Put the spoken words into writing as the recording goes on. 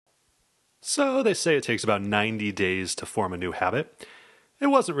So they say it takes about 90 days to form a new habit. It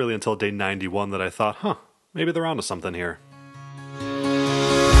wasn't really until day 91 that I thought, maybe they're onto something here.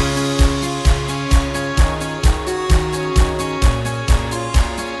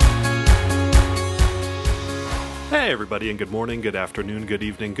 Hey everybody, and good morning, good afternoon, good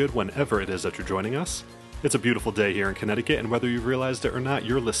evening, good whenever it is that you're joining us. It's a beautiful day here in Connecticut, and whether you've realized it or not,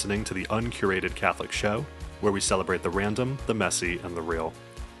 you're listening to the Uncurated Catholic Show, where we celebrate the random, the messy, and the real.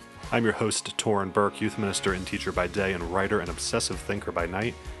 I'm your host, Torrin Burke, youth minister and teacher by day and writer and obsessive thinker by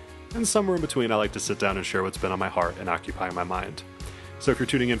night. And somewhere in between, I like to sit down and share what's been on my heart and occupy my mind. So if you're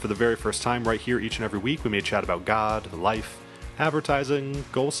tuning in for the very first time, right here each and every week, we may chat about God, life, advertising,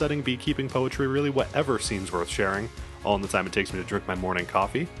 goal-setting, beekeeping, poetry, really whatever seems worth sharing, all in the time it takes me to drink my morning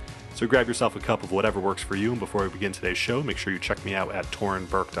coffee. So grab yourself a cup of whatever works for you, and before we begin today's show, make sure you check me out at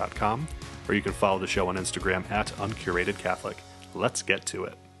torrinburke.com, or you can follow the show on Instagram at uncuratedcatholic. Let's get to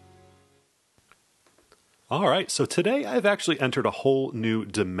it. All right, so today I've actually entered a whole new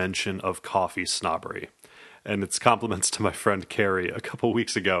dimension of coffee snobbery. And it's compliments to my friend Carrie. A couple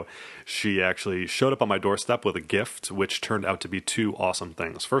weeks ago, she actually showed up on my doorstep with a gift, which turned out to be two awesome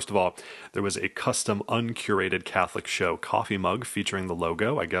things. First of all, there was a custom Uncurated Catholic Show coffee mug featuring the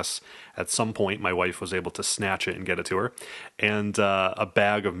logo. I guess at some point my wife was able to snatch it and get it to her. And a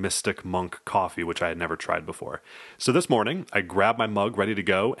bag of Mystic Monk coffee, which I had never tried before. So this morning, I grabbed my mug ready to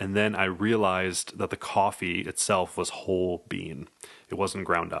go, and then I realized that the coffee itself was whole bean. It wasn't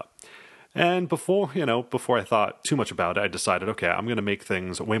ground up. And before I thought too much about it, I decided, okay, I'm going to make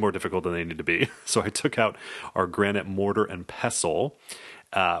things way more difficult than they need to be. So I took out our granite mortar and pestle,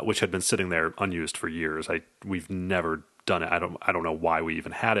 which had been sitting there unused for years. We've never done it. I don't know why we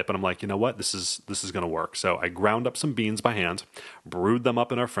even had it, but I'm like, you know what? This is going to work. So I ground up some beans by hand, brewed them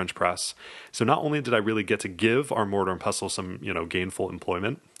up in our French press. So not only did I really get to give our mortar and pestle some, gainful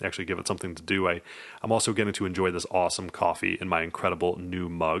employment, actually give it something to do, I'm also getting to enjoy this awesome coffee in my incredible new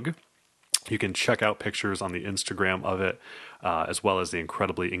mug. You can check out pictures on the Instagram of it, as well as the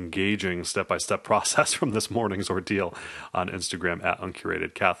incredibly engaging step-by-step process from this morning's ordeal on Instagram at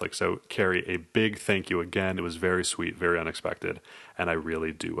Uncurated Catholic. So, Carrie, a big thank you again. It was very sweet, very unexpected, and I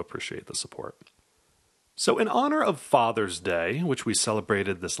really do appreciate the support. So in honor of Father's Day, which we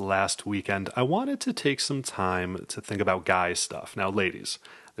celebrated this last weekend, I wanted to take some time to think about guy stuff. Now, ladies,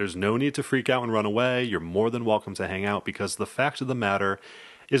 there's no need to freak out and run away. You're more than welcome to hang out, because the fact of the matter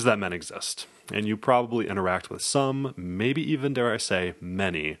is that men exist, and you probably interact with some, maybe even, dare I say,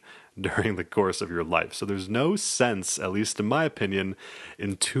 many, during the course of your life. So there's no sense, at least in my opinion,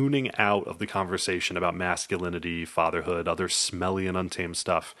 in tuning out of the conversation about masculinity, fatherhood, other smelly and untamed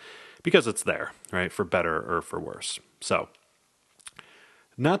stuff, because it's there, right, for better or for worse. So,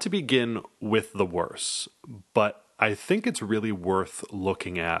 not to begin with the worse, but I think it's really worth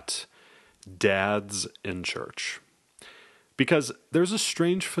looking at dads in church. Because there's a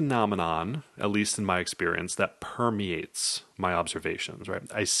strange phenomenon, at least in my experience, that permeates my observations, right?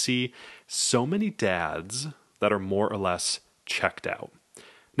 I see so many dads that are more or less checked out.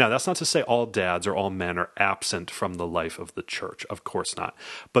 Now, that's not to say all dads or all men are absent from the life of the church. Of course not.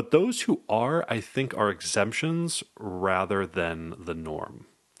 But those who are, I think, are exemptions rather than the norm.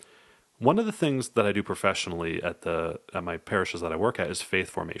 One of the things that I do professionally at my parishes that I work at is faith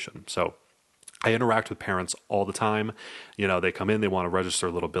formation. So I interact with parents all the time. They come in, they want to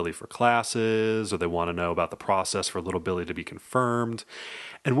register little Billy for classes, or they want to know about the process for little Billy to be confirmed.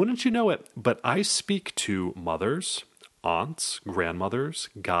 And wouldn't you know it, but I speak to mothers, aunts, grandmothers,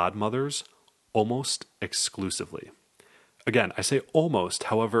 godmothers, almost exclusively. Again, I say almost,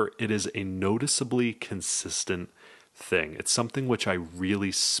 however, it is a noticeably consistent thing. It's something which I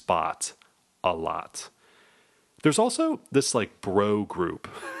really spot a lot. There's also this bro group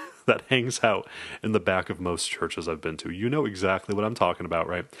that hangs out in the back of most churches I've been to. You know exactly what I'm talking about,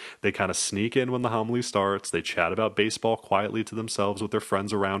 right? They kind of sneak in when the homily starts, they chat about baseball quietly to themselves with their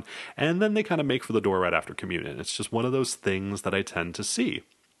friends around, and then they kind of make for the door right after communion. It's just one of those things that I tend to see.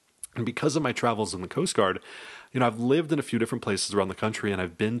 And because of my travels in the Coast Guard, I've lived in a few different places around the country, and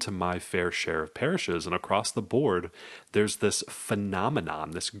I've been to my fair share of parishes, and across the board, there's this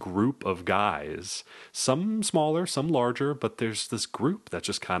phenomenon, this group of guys, some smaller, some larger, but there's this group that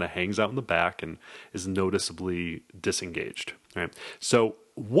just kind of hangs out in the back and is noticeably disengaged, right? So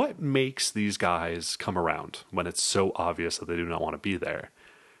what makes these guys come around when it's so obvious that they do not want to be there?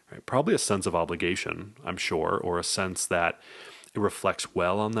 Right? Probably a sense of obligation, I'm sure, or a sense that it reflects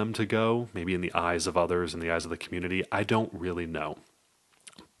well on them to go, maybe in the eyes of others, in the eyes of the community. I don't really know.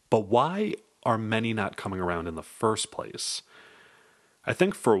 But why are many not coming around in the first place? I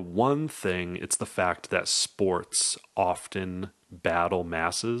think for one thing, it's the fact that sports often battle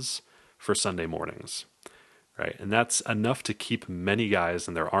masses for Sunday mornings, right? And that's enough to keep many guys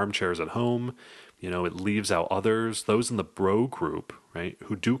in their armchairs at home. It leaves out others, those in the bro group, right,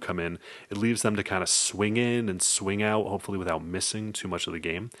 who do come in. It leaves them to kind of swing in and swing out, hopefully without missing too much of the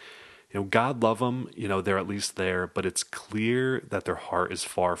game. God love them, they're at least there, but it's clear that their heart is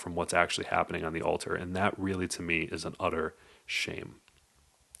far from what's actually happening on the altar. And that really, to me, is an utter shame.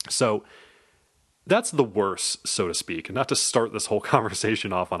 So that's the worst, so to speak. And not to start this whole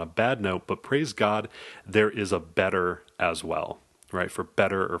conversation off on a bad note, but praise God, there is a better as well, right? For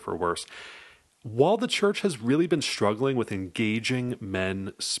better or for worse. While the church has really been struggling with engaging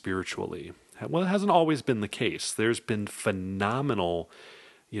men spiritually, well, it hasn't always been the case. There's been phenomenal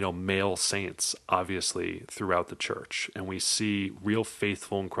male saints, obviously, throughout the church. And we see real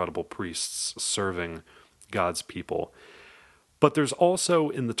faithful, incredible priests serving God's people. But there's also,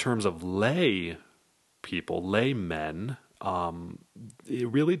 in the terms of lay people, lay men, it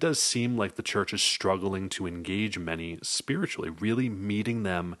really does seem like the church is struggling to engage many spiritually, really meeting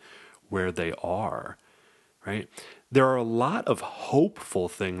them where they are, right? There are a lot of hopeful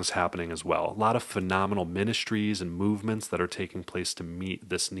things happening as well. A lot of phenomenal ministries and movements that are taking place to meet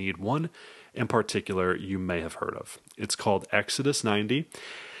this need. One in particular you may have heard of. It's called Exodus 90.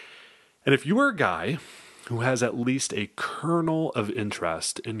 And if you are a guy who has at least a kernel of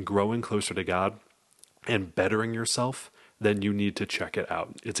interest in growing closer to God and bettering yourself, then you need to check it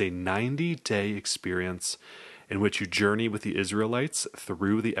out. It's a 90-day experience in which you journey with the Israelites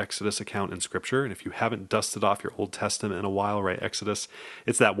through the Exodus account in Scripture. And if you haven't dusted off your Old Testament in a while, right, Exodus,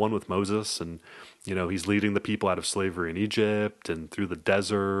 it's that one with Moses, and, he's leading the people out of slavery in Egypt and through the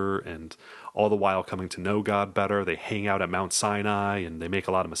desert, and all the while coming to know God better. They hang out at Mount Sinai, and they make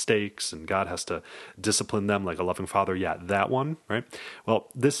a lot of mistakes, and God has to discipline them like a loving father. Yeah, that one, right? Well,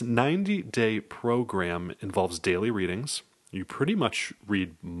 this 90-day program involves daily readings. You pretty much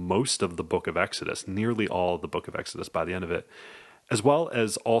read most of the book of Exodus, nearly all of the book of Exodus by the end of it, as well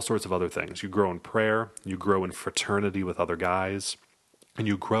as all sorts of other things. You grow in prayer, you grow in fraternity with other guys, and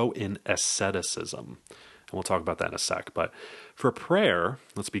you grow in asceticism. And we'll talk about that in a sec. But for prayer,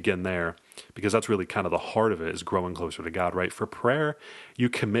 let's begin there, because that's really kind of the heart of it, is growing closer to God, right? For prayer, you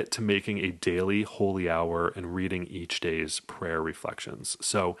commit to making a daily holy hour and reading each day's prayer reflections.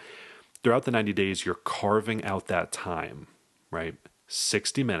 So throughout the 90 days, you're carving out that time, right?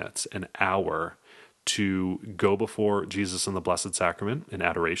 60 minutes, an hour, to go before Jesus in the Blessed Sacrament in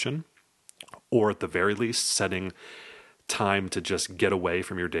adoration, or at the very least, setting time to just get away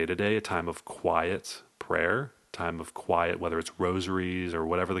from your day-to-day, a time of quiet prayer, time of quiet, whether it's rosaries or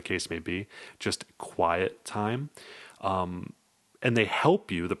whatever the case may be, just quiet time. And they help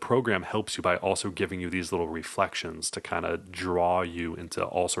you, the program helps you by also giving you these little reflections to kind of draw you into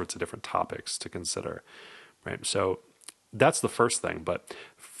all sorts of different topics to consider, right? So that's the first thing. But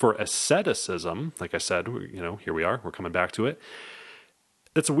for asceticism, like I said, here we are, we're coming back to it.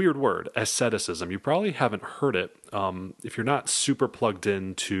 It's a weird word, asceticism. You probably haven't heard it if you're not super plugged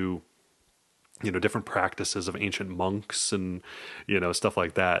into, different practices of ancient monks and, stuff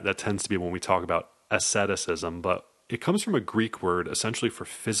like that. That tends to be when we talk about asceticism, but it comes from a Greek word essentially for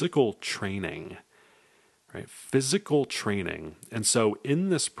physical training, right? Physical training. And so in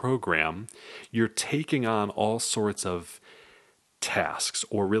this program, you're taking on all sorts of tasks,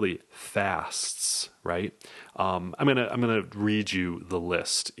 or really fasts, right? I'm gonna read you the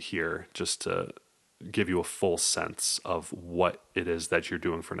list here just to give you a full sense of what it is that you're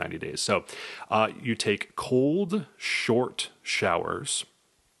doing for 90 days. So you take cold, short showers.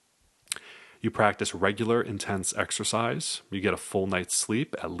 You practice regular, intense exercise. You get a full night's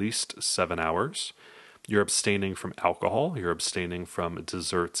sleep, at least 7 hours. You're abstaining from alcohol. You're abstaining from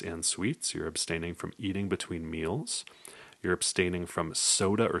desserts and sweets. You're abstaining from eating between meals. You're abstaining from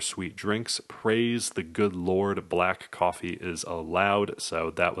soda or sweet drinks. Praise the good Lord, black coffee is allowed.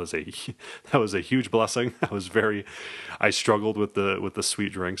 So that was a huge blessing. I struggled with the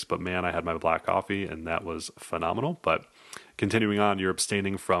sweet drinks, but man, I had my black coffee and that was phenomenal. But continuing on, you're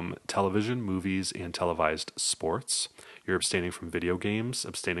abstaining from television, movies, and televised sports. You're abstaining from video games,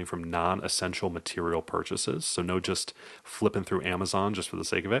 abstaining from non-essential material purchases. So no just flipping through Amazon just for the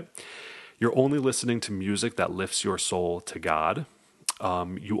sake of it. You're only listening to music that lifts your soul to God.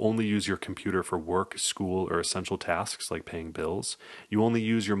 You only use your computer for work, school, or essential tasks like paying bills. You only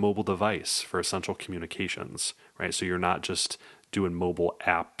use your mobile device for essential communications, right? So you're not just doing mobile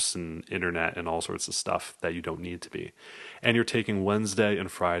apps and internet and all sorts of stuff that you don't need to be. And you're taking Wednesday and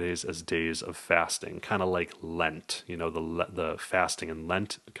Fridays as days of fasting, kind of like Lent, the fasting in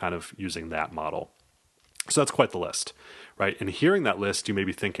Lent, kind of using that model. So that's quite the list, right? And hearing that list, you may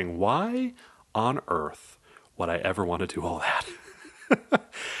be thinking, why on earth would I ever want to do all that?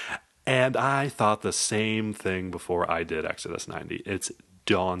 And I thought the same thing before I did Exodus 90. It's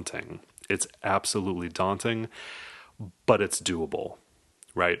daunting. It's absolutely daunting, but it's doable,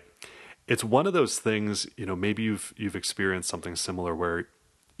 right? It's one of those things, maybe you've experienced something similar where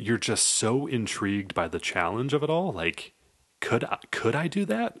you're just so intrigued by the challenge of it all. Like, could I do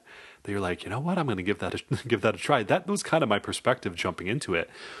that? That you're like, you know what? I'm going to give that a try. That was kind of my perspective jumping into it.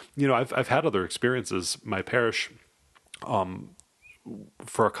 I've had other experiences. My parish,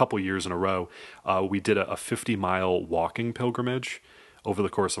 for a couple years in a row, we did a 50-mile walking pilgrimage over the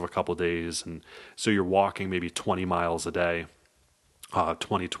course of a couple days. And so you're walking maybe 20 miles a day,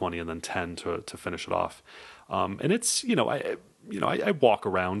 20, and then 10 to finish it off. And it's, I walk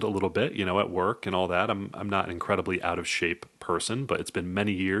around a little bit, at work and all that. I'm not an incredibly out of shape person, but it's been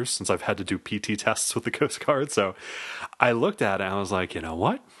many years since I've had to do PT tests with the Coast Guard. So I looked at it and I was like, you know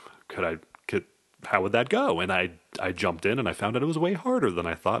what? How would that go? And I jumped in and I found out it was way harder than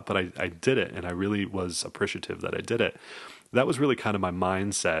I thought, but I did it. And I really was appreciative that I did it. That was really kind of my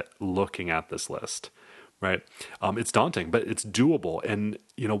mindset looking at this list, right? It's daunting, but it's doable. And,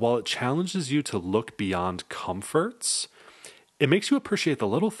 while it challenges you to look beyond comforts, it makes you appreciate the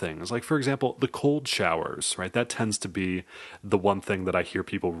little things. Like, for example, the cold showers, right? That tends to be the one thing that I hear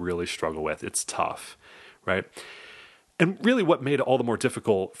people really struggle with. It's tough, right? And really what made it all the more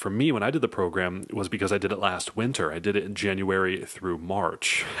difficult for me when I did the program was because I did it last winter. I did it in January through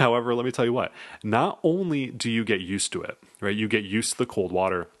March. However, let me tell you what, not only do you get used to it, right? You get used to the cold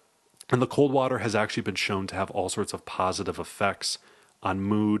water, and the cold water has actually been shown to have all sorts of positive effects on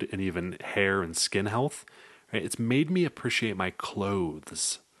mood and even hair and skin health, right? It's made me appreciate my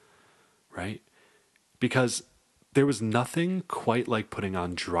clothes, right? Because there was nothing quite like putting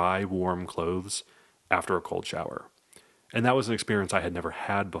on dry, warm clothes after a cold shower. And that was an experience I had never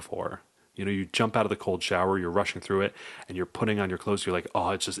had before. You jump out of the cold shower, you're rushing through it, and you're putting on your clothes. You're like, oh,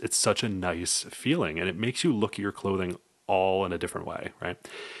 it's such a nice feeling. And it makes you look at your clothing all in a different way, right?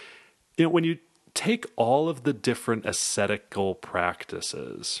 When you take all of the different ascetical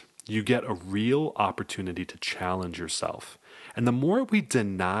practices, you get a real opportunity to challenge yourself. And the more we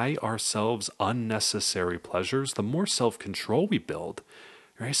deny ourselves unnecessary pleasures, the more self-control we build,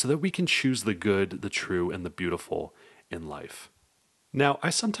 right? So that we can choose the good, the true, and the beautiful in life. Now, I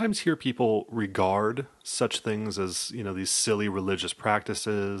sometimes hear people regard such things as, these silly religious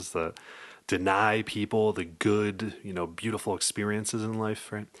practices that deny people the good, beautiful experiences in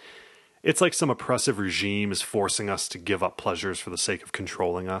life, right? It's like some oppressive regime is forcing us to give up pleasures for the sake of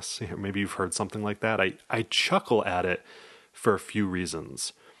controlling us. Maybe you've heard something like that. I chuckle at it for a few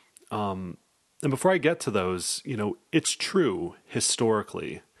reasons. And before I get to those, it's true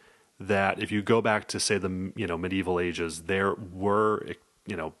historically that if you go back to, say, the medieval ages, there were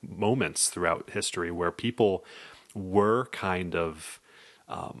moments throughout history where people were kind of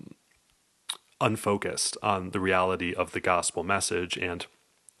unfocused on the reality of the gospel message and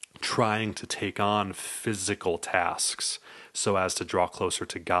trying to take on physical tasks so as to draw closer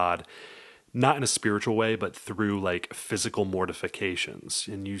to God, not in a spiritual way, but through like physical mortifications.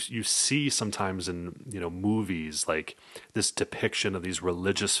 And you see sometimes in, movies, like this depiction of these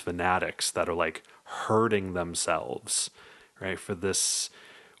religious fanatics that are like hurting themselves, right? For this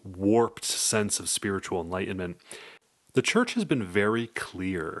warped sense of spiritual enlightenment. The church has been very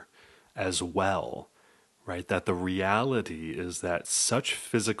clear as well, right? That the reality is that such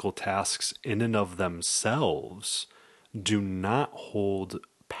physical tasks in and of themselves do not hold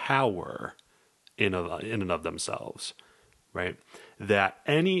power in and of themselves, right? That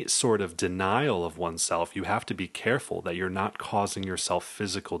any sort of denial of oneself, you have to be careful that you're not causing yourself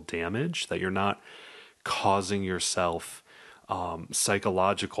physical damage, that you're not causing yourself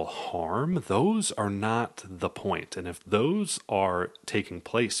psychological harm. Those are not the point. And if those are taking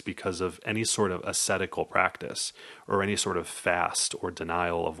place because of any sort of ascetical practice or any sort of fast or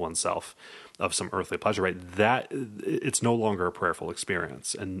denial of oneself of some earthly pleasure, right, that it's no longer a prayerful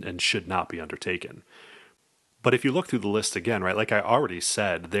experience and should not be undertaken. But if you look through the list again, right, like I already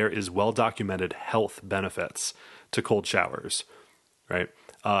said, there is well-documented health benefits to cold showers, right?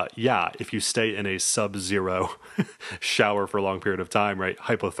 If you stay in a sub-zero shower for a long period of time, right,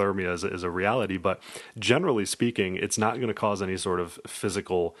 hypothermia is a reality, but generally speaking, it's not going to cause any sort of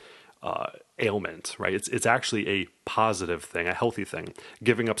physical ailment, right? It's actually a positive thing, a healthy thing.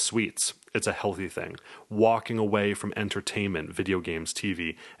 Giving up sweets, it's a healthy thing. Walking away from entertainment, video games,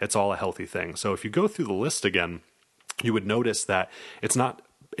 TV, it's all a healthy thing. So if you go through the list again, you would notice that it's not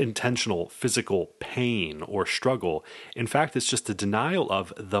intentional physical pain or struggle. In fact, it's just a denial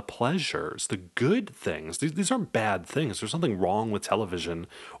of the pleasures, the good things. These aren't bad things. There's nothing wrong with television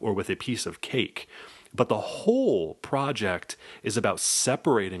or with a piece of cake. But the whole project is about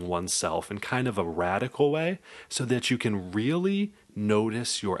separating oneself in kind of a radical way so that you can really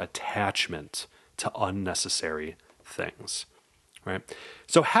notice your attachment to unnecessary things. Right?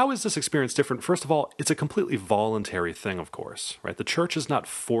 So how is this experience different? First of all, it's a completely voluntary thing, of course, right? The church is not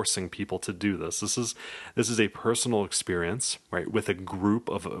forcing people to do this. This is a personal experience, right, with a group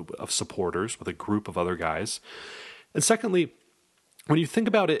of supporters, with a group of other guys. And secondly, when you think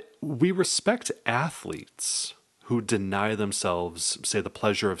about it, we respect athletes who deny themselves, say, the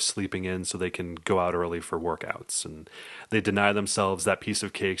pleasure of sleeping in so they can go out early for workouts. And they deny themselves that piece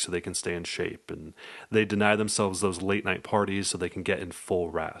of cake so they can stay in shape. And they deny themselves those late night parties so they can get in full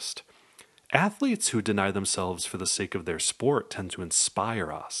rest. Athletes who deny themselves for the sake of their sport tend to inspire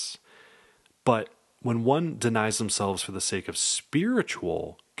us. But when one denies themselves for the sake of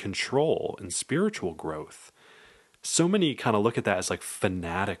spiritual control and spiritual growth, so many kind of look at that as like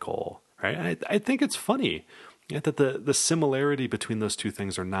fanatical, right? I think it's funny that the similarity between those two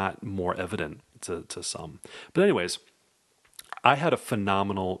things are not more evident to some. But anyways, I had a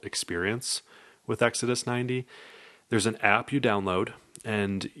phenomenal experience with Exodus 90. There's an app you download,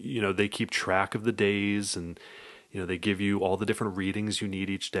 and they keep track of the days, and they give you all the different readings you need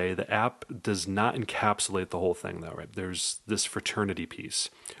each day. The app does not encapsulate the whole thing, though, right? There's this fraternity piece,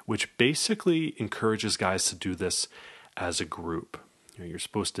 which basically encourages guys to do this as a group. You're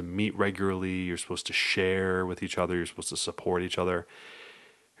supposed to meet regularly. You're supposed to share with each other. You're supposed to support each other.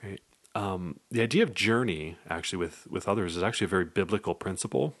 Right? The idea of journey, actually, with others is actually a very biblical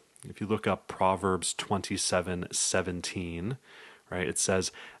principle. If you look up Proverbs 27:17, right, it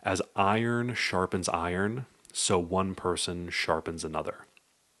says, "As iron sharpens iron, so one person sharpens another."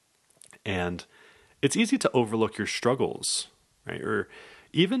 And it's easy to overlook your struggles, right? Or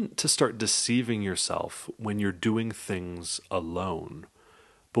even to start deceiving yourself when you're doing things alone.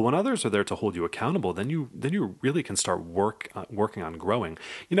 But when others are there to hold you accountable, then you really can start working on growing.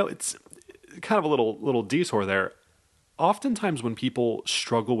 It's kind of a little detour there. Oftentimes when people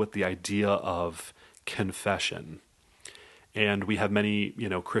struggle with the idea of confession, and we have many,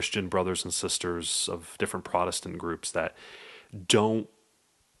 Christian brothers and sisters of different Protestant groups that don't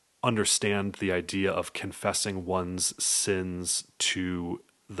understand the idea of confessing one's sins to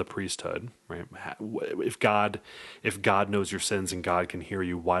the priesthood, right? If God knows your sins and God can hear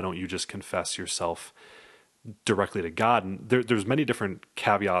you, why don't you just confess yourself directly to God? And there's many different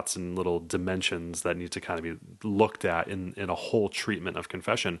caveats and little dimensions that need to kind of be looked at in a whole treatment of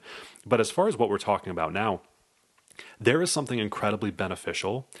confession. But as far as what we're talking about now, there is something incredibly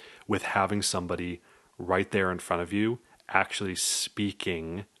beneficial with having somebody right there in front of you actually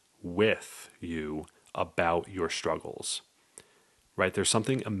speaking with you about your struggles, right? There's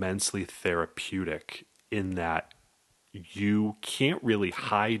something immensely therapeutic in that you can't really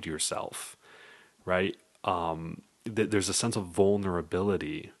hide yourself, right? There's a sense of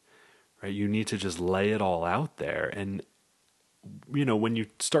vulnerability, right? You need to just lay it all out there. And, when you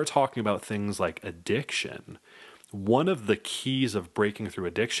start talking about things like addiction, one of the keys of breaking through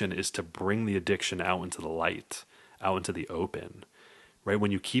addiction is to bring the addiction out into the light, out into the open, right?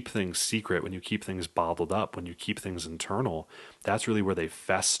 When you keep things secret, when you keep things bottled up, when you keep things internal, that's really where they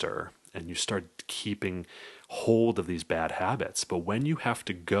fester and you start keeping hold of these bad habits. But when you have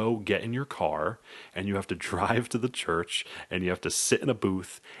to go get in your car and you have to drive to the church and you have to sit in a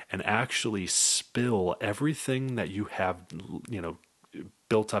booth and actually spill everything that you have,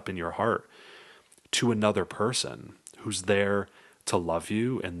 built up in your heart to another person who's there to love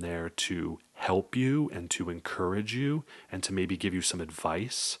you and there to help you and to encourage you and to maybe give you some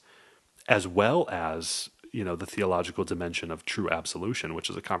advice, as well as, the theological dimension of true absolution, which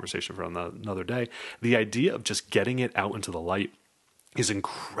is a conversation for another day. The idea of just getting it out into the light is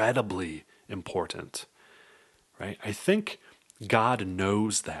incredibly important, right? I think God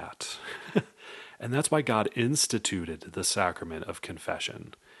knows that. And that's why God instituted the sacrament of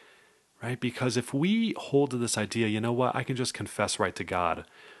confession, right? Because if we hold to this idea, you know what, I can just confess right to God,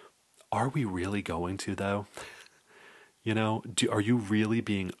 are we really going to, though? Are you really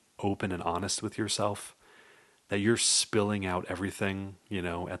being open and honest with yourself? That you're spilling out everything,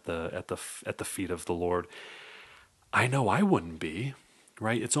 at the feet of the Lord? I know I wouldn't be,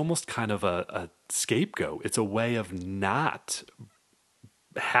 right? It's almost kind of a scapegoat. It's a way of not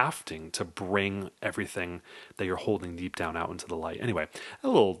having to bring everything that you're holding deep down out into the light. Anyway, a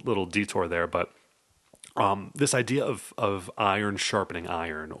little detour there, but this idea of iron sharpening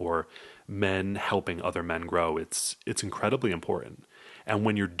iron, or men helping other men grow, it's incredibly important. And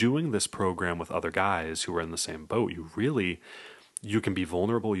when you're doing this program with other guys who are in the same boat, you can be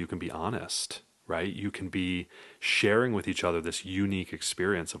vulnerable, you can be honest, right? You can be sharing with each other this unique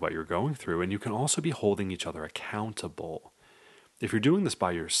experience of what you're going through, and you can also be holding each other accountable. If you're doing this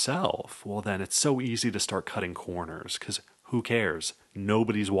by yourself, well, then it's so easy to start cutting corners because who cares?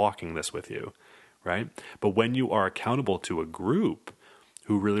 Nobody's walking this with you, right? But when you are accountable to a group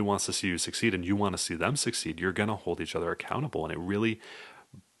who really wants to see you succeed and you want to see them succeed, you're going to hold each other accountable, and it really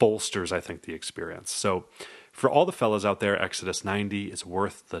bolsters, I think, the experience. So for all the fellas out there, Exodus 90 is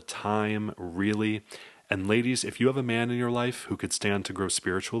worth the time, really. And ladies, if you have a man in your life who could stand to grow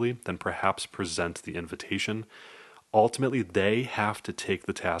spiritually, then perhaps present the invitation. Ultimately, they have to take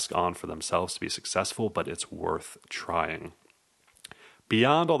the task on for themselves to be successful, but it's worth trying.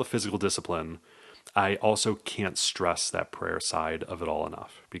 Beyond all the physical discipline, I also can't stress that prayer side of it all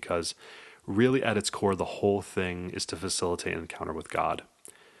enough, because really at its core, the whole thing is to facilitate an encounter with God.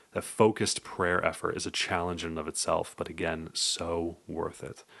 That focused prayer effort is a challenge in and of itself, but again, so worth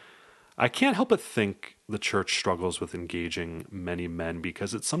it. I can't help but think the church struggles with engaging many men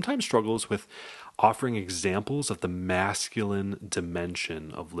because it sometimes struggles with offering examples of the masculine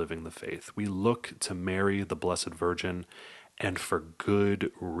dimension of living the faith. We look to Mary, the Blessed Virgin, and for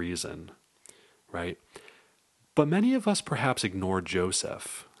good reason, right? But many of us perhaps ignore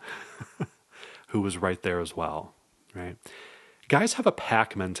Joseph, who was right there as well, right? Guys have a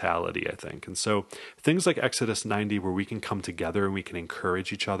pack mentality, I think. And so things like Exodus 90, where we can come together and we can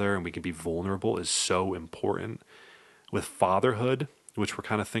encourage each other and we can be vulnerable, is so important. With fatherhood, which we're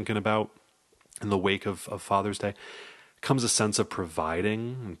kind of thinking about in the wake of Father's Day, comes a sense of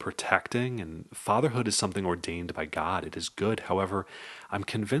providing and protecting. And fatherhood is something ordained by God. It is good. However, I'm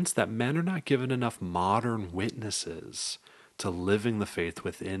convinced that men are not given enough modern witnesses to living the faith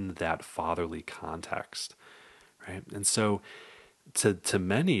within that fatherly context, right? And so to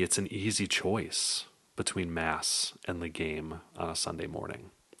many, it's an easy choice between Mass and the game on a Sunday morning.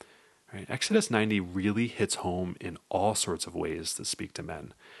 Right? Exodus 90 really hits home in all sorts of ways that speak to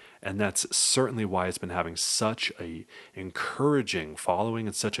men. And that's certainly why it's been having such a encouraging following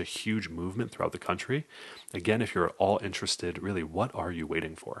and such a huge movement throughout the country. Again, if you're at all interested, really, what are you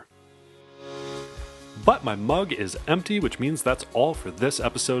waiting for? But my mug is empty, which means that's all for this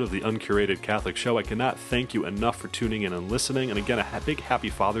episode of the Uncurated Catholic Show. I cannot thank you enough for tuning in and listening. And again, a big happy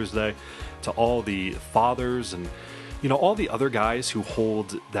Father's Day to all the fathers and, you know, all the other guys who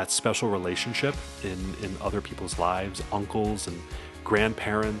hold that special relationship in other people's lives, uncles and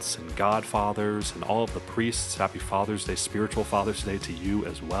grandparents and godfathers and all of the priests. Happy Father's Day, spiritual Father's Day to you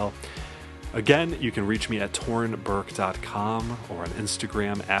as well. Again, you can reach me at tornburke.com or on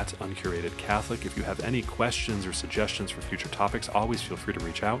Instagram at uncuratedcatholic. If you have any questions or suggestions for future topics, always feel free to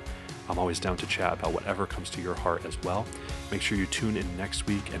reach out. I'm always down to chat about whatever comes to your heart as well. Make sure you tune in next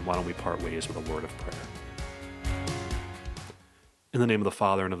week, and why don't we part ways with a word of prayer. In the name of the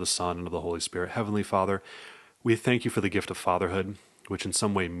Father, and of the Son, and of the Holy Spirit. Heavenly Father, we thank you for the gift of fatherhood, which in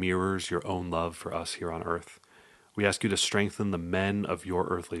some way mirrors your own love for us here on earth. We ask you to strengthen the men of your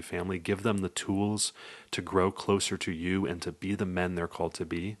earthly family. Give them the tools to grow closer to you and to be the men they're called to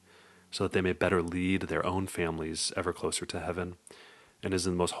be, so that they may better lead their own families ever closer to heaven. And it is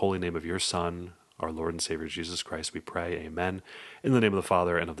in the most holy name of your Son, our Lord and Savior Jesus Christ, we pray. Amen. In the name of the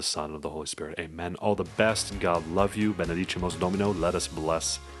Father, and of the Son, and of the Holy Spirit. Amen. All the best. God love you. Benedicimus Domino. Let us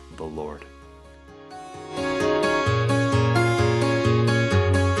bless the Lord.